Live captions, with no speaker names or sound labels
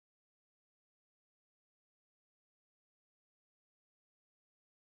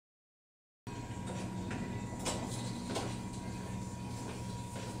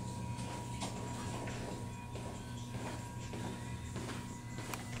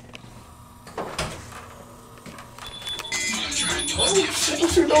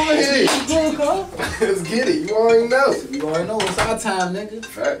What you doing here? You good, Carl? Let's get it. You already know. You already know. It's our time, nigga.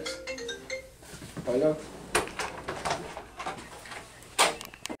 Facts. I know.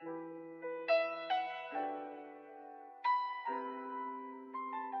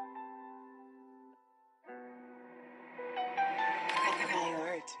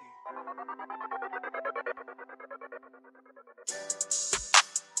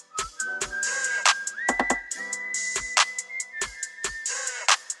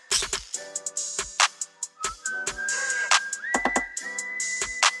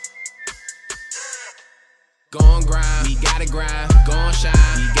 Gon' grind, we gotta grind, gon' shine,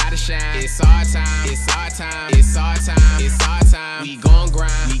 we gotta shine. It's our time, it's our time, it's our time, it's our time. We gon'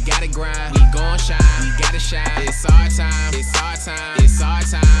 grind, we gotta grind, we gon' shine, we gotta shine. It's our time, it's our time, it's our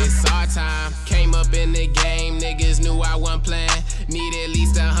time, it's our time. Came up in the game, niggas knew I wasn't playing. Need at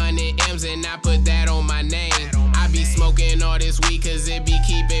least 100 M's and I put that on my name. I be smoking all this weed cause it be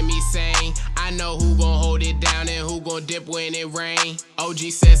keeping me sane. I know who gon' hold it down and who gon' dip when it rain. OG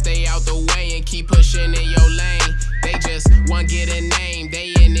said stay out the way and keep pushing in your lane. They just want get a name,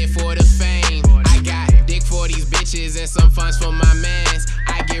 they in it for the fame. I got dick for these bitches and some funds for my mans.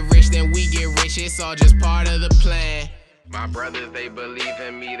 I get rich then we get rich, it's all just part of the plan. My brothers, they believe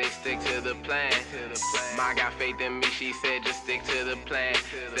in me, they stick to the plan. Ma got faith in me, she said just stick to the plan.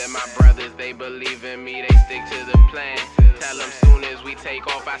 Said my brothers, they believe in me, they stick to the plan. Tell them soon as we take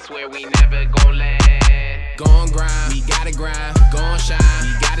off, I swear we never gon' land. Gon' grind, we gotta grind, gon' shine,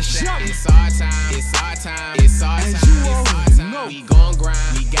 we gotta shine. It's our time, it's our time, it's our time, it's our time. We gon'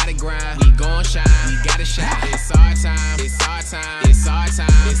 grind, we gotta grind, we gon' shine, we gotta shine. It's our time, it's our time, it's our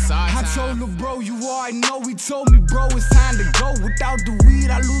time, it's our time. I told the bro, you already know, he told me, bro, it's time to go. Without the weed,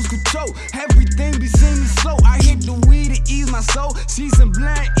 I lose control. Everything be seeming slow. I hit the weed to ease my soul. Season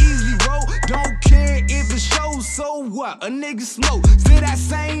blend, easily roll. Don't care if it shows, so what? A nigga smoke. Still that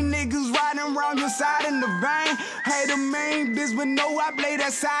same niggas riding around your side in the rain. Hey, the main bitch, but no, I play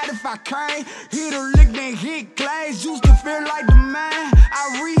that side if I can. Hit a lick, then hit clays. Used to feel like the man.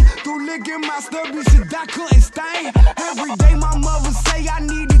 I read through lick in my stubby shit I couldn't stain. Every day my mother say I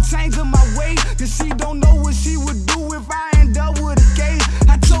need to change in my way. Cause she don't know what she would do if I end up with a case.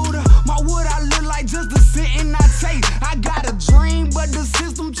 I told her my wood I look like just a sit and I taste. I got a dream, but the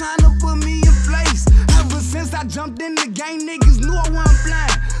system tryna put me in place. Ever since I jumped in the game, niggas knew I wasn't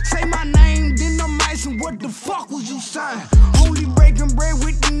blind. Say my name, then I'm asking, what the fuck was you saying? Only breaking bread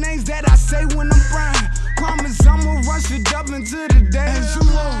with the names that I say when I'm frying. Promise I'ma rush it up into the day. As you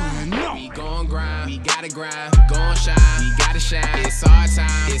already know. We gon' grind, we gotta grind, gon' shine, we gotta shine. It's our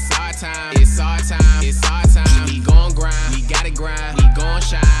time, it's our time, it's our time, it's our time. We gon' grind, we gotta grind, we gon'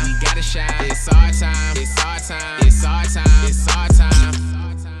 shine, we gotta shine. It's our time, it's our time, it's our time, it's our time.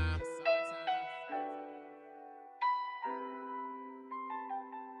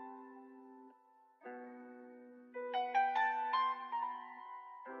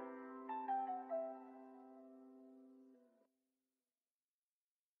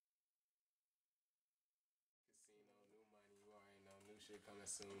 Coming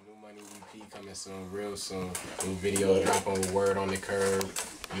soon, new money EP coming soon, real soon. New video drop on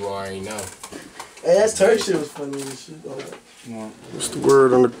W.O.D.C.T.V. You already know. Hey, that Turk shit was funny and shit. What's the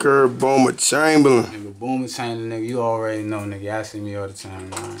word on the curb? Boomer Chamberlain. Nigga, Boomer Chamberlain, nigga, you already know, nigga. Y'all see me all the time,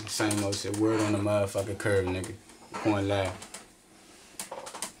 man. Same old shit. Word on the motherfucking curb, nigga. Point loud.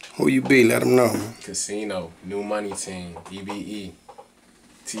 Who you be? Let them know, man. Caseeno, new money team, EBE,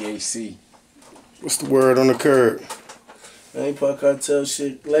 THC. What's the word on the curb? Lanny Park Cartel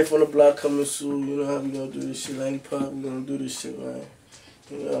shit. Life on the block coming soon. You know how we gonna do this shit. Lanny Park, we gonna do this shit, man.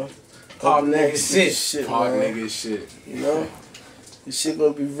 You know. Park nigga shit. Park man. nigga shit. You know? This shit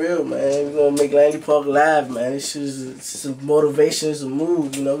gonna be real, man. We gonna make Lanny Park live, man. This shit is some motivation, it's a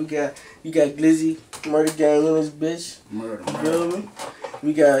move. You know, you got Glizzy, Murder Gang in this bitch. Murder. You feel me?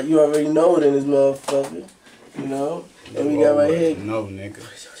 We got You Already Know It in this motherfucker. You know? And we got right here. No, nigga.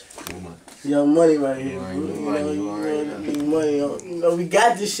 Young Money right here, bro. You know, we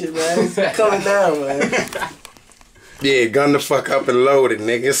got this shit, man. It's coming down, man. Yeah, gun the fuck up and load it,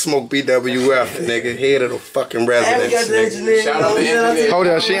 nigga. Smoke BWF, nigga. Head of the fucking residence, got the nigga. engineer. Shout out to the engineer. Hold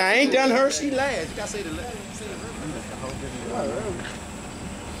on, I ain't done her. She last. You gotta say the last.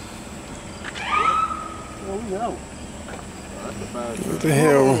 What the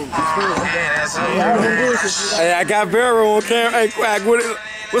hell? Hey, I got Barrow on camera. Hey, Quack,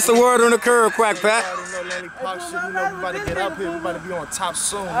 what's the word on the curb, Quack Pat? You know, Lanny Park shit, you know, we about to get up here, we about to be on top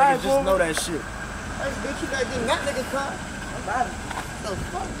soon, nigga, just know that shit. Hey, bitch, you gotta get in that nigga car. What the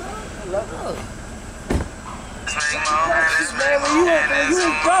fuck, dog? I love her. Man, when you in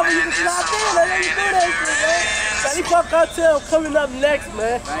trouble, you can sit out there, let you do that shit, man. Lanny Park Cartel coming up next,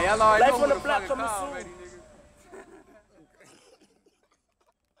 man. Man, y'all already Life know on the who Block fucking coming call soon. already.